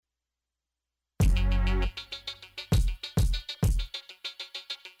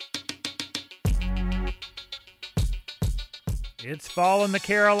It's fall in the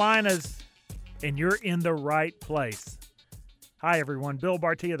Carolinas, and you're in the right place. Hi, everyone. Bill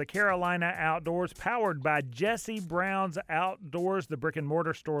Barty of the Carolina Outdoors, powered by Jesse Brown's Outdoors, the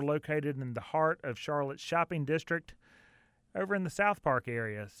brick-and-mortar store located in the heart of Charlotte's shopping district over in the South Park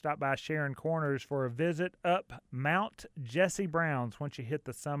area. Stop by Sharon Corners for a visit up Mount Jesse Brown's. Once you hit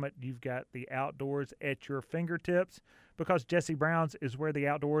the summit, you've got the outdoors at your fingertips, because Jesse Brown's is where the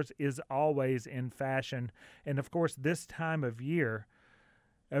outdoors is always in fashion. And, of course, this time of year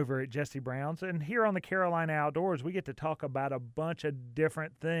over at Jesse Brown's and here on the Carolina Outdoors, we get to talk about a bunch of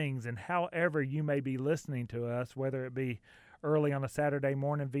different things. And however you may be listening to us, whether it be early on a Saturday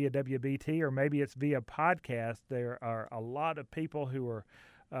morning via WBT or maybe it's via podcast, there are a lot of people who are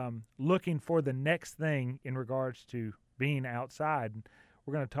looking for the next thing in regards to being outside.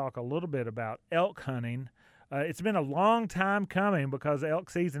 We're going to talk a little bit about elk hunting. It's been a long time coming because elk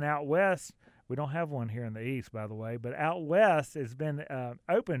season out west, we don't have one here in the east, by the way, but out west has been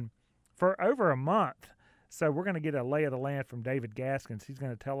open for over a month. So we're going to get a lay of the land from David Gaskins. He's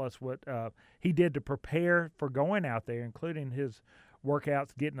going to tell us what he did to prepare for going out there, including his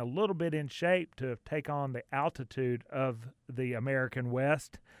workouts, getting a little bit in shape to take on the altitude of the American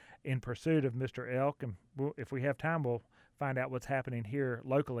West in pursuit of Mr. Elk. And if we have time, we'll find out what's happening here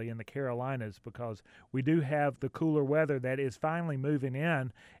locally in the Carolinas, because we do have the cooler weather that is finally moving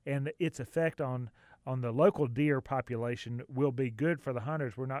in, and its effect on the local deer population will be good for the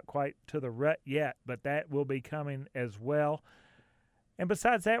hunters. We're not quite to the rut yet, but that will be coming as well. And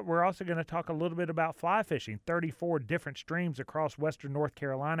besides that, we're also going to talk a little bit about fly fishing. 34 different streams across western North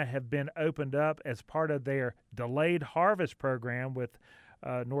Carolina have been opened up as part of their delayed harvest program with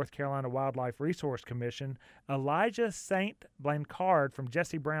North Carolina Wildlife Resource Commission. Elijah St. Blancard from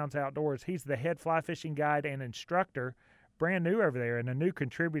Jesse Brown's Outdoors, he's the head fly fishing guide and instructor, brand new over there and a new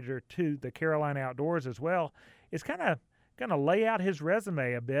contributor to the Carolina Outdoors as well, is kind of going to lay out his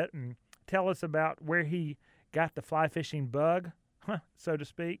resume a bit and tell us about where he got the fly fishing bug, so to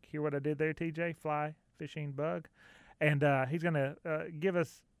speak. Hear what I did there, TJ? Fly fishing bug. And he's going to give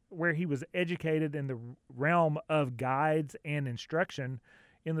us where he was educated in the realm of guides and instruction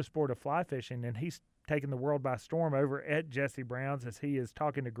in the sport of fly fishing. And he's taken the world by storm over at Jesse Brown's as he is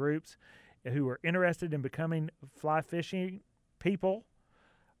talking to groups who are interested in becoming fly fishing people.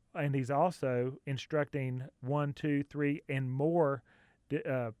 And he's also instructing 1, 2, 3, and more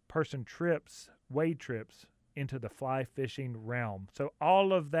person trips, wade trips into the fly fishing realm. So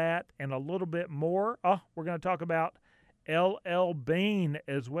all of that and a little bit more. We're going to talk about LL Bean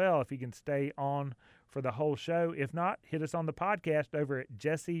as well, if you can stay on for the whole show. If not, hit us on the podcast over at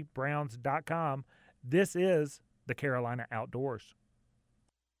jessebrowns.com. This is the Carolina Outdoors.